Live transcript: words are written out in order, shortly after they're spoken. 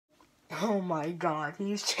Oh my god,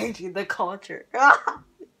 he's changing the culture.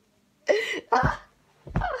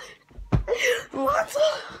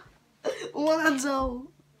 Lonzo.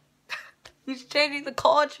 He's changing the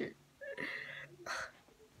culture.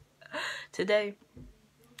 Today,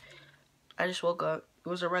 I just woke up. It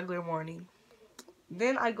was a regular morning.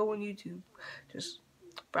 Then I go on YouTube, just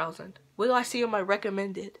browsing. What do I see on my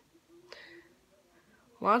recommended?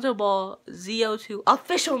 Lonzo Ball Zo2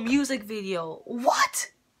 official music video.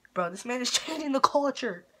 What? Bro, this man is changing the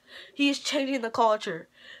culture. He is changing the culture.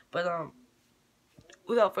 But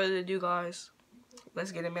without further ado, guys,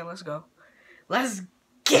 let's get it, man. Let's go. Let's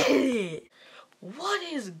get it. What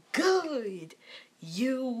is good,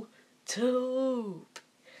 YouTube?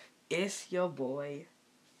 It's your boy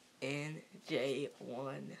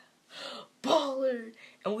NJ1 Baller,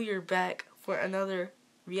 and we are back for another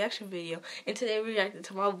reaction video. And today we reacted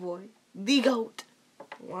to my boy, the GOAT,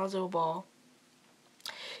 Lonzo Ball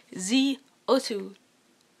Zo2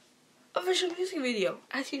 official music video.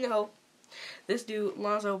 As you know, this dude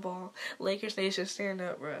Lonzo Ball, Lakers Nation, stand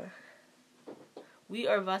up, bruh. We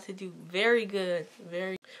are about to do very good.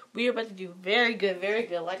 We are about to do very good.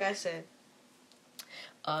 Like I said,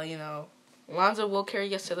 you know, Lonzo will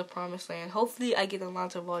carry us to the promised land. Hopefully, I get a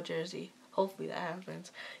Lonzo Ball jersey. Hopefully that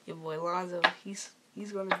happens. Your boy Lonzo, he's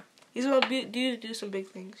gonna do some big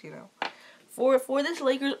things, you know. For this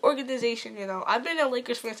Lakers organization, you know, I've been a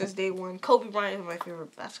Lakers fan since day one. Kobe Bryant is my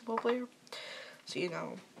favorite basketball player, so you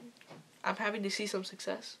know, I'm happy to see some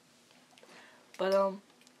success. But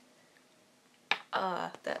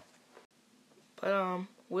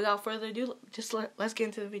without further ado, just let's get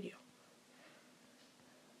into the video.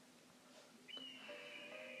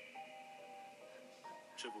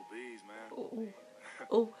 Triple B's, man. Ooh.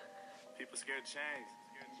 Ooh. People scared to change.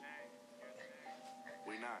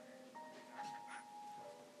 We not.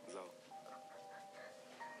 Zo.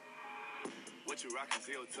 What you rockin'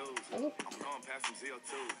 Zo2s? I'm going past some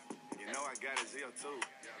Zo2. You know I got a Zo2.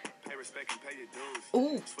 Pay respect and pay your dues.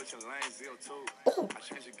 Ooh. Switching lanes, Zo2. Ooh. I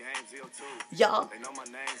change the game, Zo2. Yeah. They know my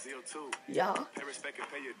name, Zo2. Yeah. Pay respect and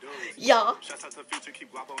pay your dues. Yeah. Shout out to Future,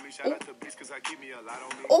 keep guap on me. Shout out to Beast, cause I keep me a lot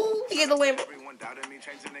on me. Oh, he get the Lambo. Everyone doubted me,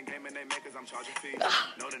 changing the game and they make cause I'm charging fees.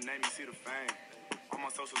 Know the name, you see the fame. All my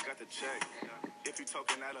socials got the check. If you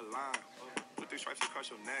talking out of line, put 3 stripes across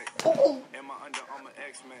your neck. Oh. And my Under Armour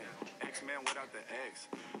X-Man. X-Man without the X.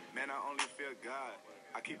 Man, I only fear God.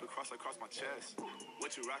 I keep a cross across my chest.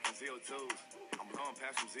 What you rockin' Zo2s? I'm going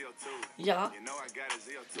past some Zo2. Yeah. You know I got a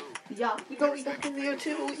Zo2. Yeah. You know we got the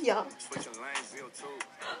Zo2. Yeah. Switching lanes, Zo2.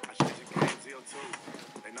 I change the game, Zo2.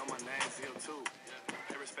 They know my name, Zo2.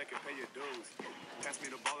 Pay respect and pay your dues. Pass me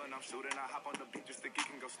the ball and I'm shooting. I hop on the beat just to geek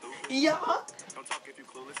and go stupid. Yeah. Don't talk if you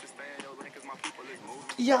clueless. Just stay in your lane cause my people is moving.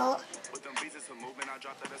 Yeah. With them beats it's a movement. I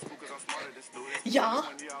dropped out of school cause I'm smarter than students. Yeah.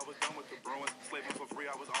 1 year I was done with the Bruins. Slaving for free,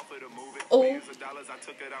 I was offered to move it. Oh. Millions of dollars, I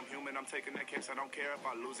took it. I'm human. I'm taking that cash. I don't care if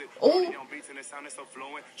I lose it. Oh. Already on beats and it sounded so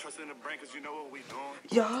fluent. Trust in the brain cause you know what we doing.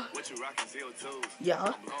 Yeah. What you rockin' Zo2s? Yeah.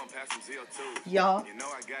 I'm going past some Zo2. Yeah. You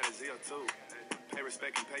know I got a Zo2. Pay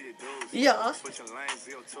respect and pay your dues. Yeah. Switching lanes,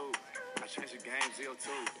 Zo2. I change the game,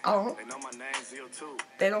 Zo2. Oh. They know my name, Zo2.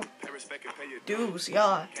 They don't Pay respect and pay your dues.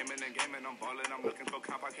 Yeah. Came in the game and I'm ballin'. I'm looking for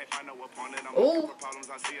comp. I can't find no opponent. I'm Ooh. looking for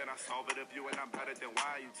problems. I see it. I solve it. If you and I'm better, then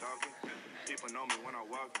why are you talking? People know me when I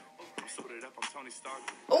walk. I'm suited up. I'm Tony Stark.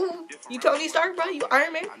 Oh, you Tony Stark, bro? You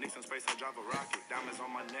Iron Man? I need some space. I drive a rocket. Diamonds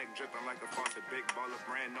on my neck, dripping like a faucet. Big baller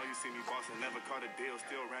brand. Know you see me bossing. Never caught a deal.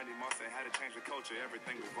 Still Randy Moss and had to change the culture.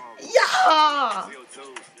 Everything evolved. Yeah.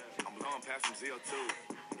 Zo2s. I'm going past some Zo2.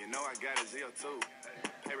 You know I got a Zo2.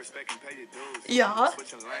 Pay respect and pay your dues. Yeah.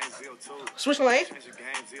 Switching lanes, Zo2. Switching lanes? Change the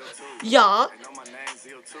game, Zo2. Yeah. They know my name,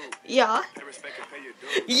 Zo2. Yeah. Pay respect and pay your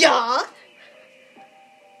dues. Yeah.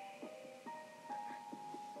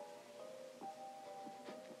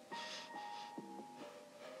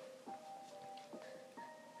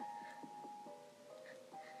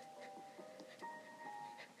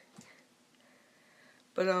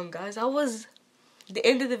 But guys, that was the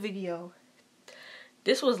end of the video.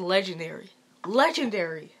 This was legendary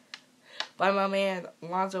by my man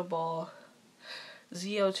Lonzo Ball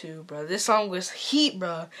Zo2, bro. This song was heat,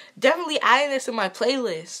 bro. Definitely adding this in my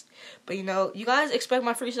playlist. But you know, you guys expect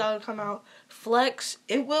my freestyle to come out. Flex,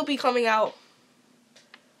 it will be coming out.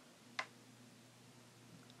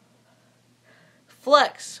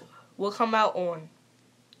 Flex will come out on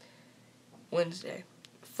Wednesday.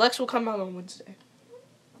 Flex will come out on Wednesday.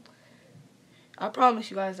 I promise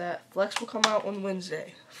you guys that. Flex will come out on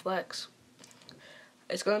Wednesday. Flex.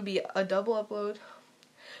 It's going to be a double upload.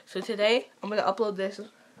 So today, I'm going to upload this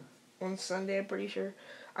on Sunday, I'm pretty sure.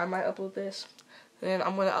 I might upload this. Then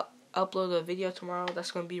I'm going to upload a video tomorrow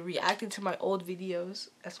that's going to be reacting to my old videos.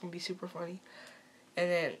 That's going to be super funny. And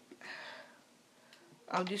then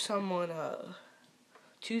I'll do some on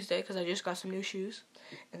Tuesday because I just got some new shoes.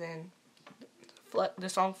 And then the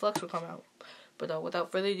song Flex will come out. But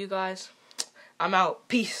without further ado, guys, I'm out.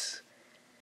 Peace.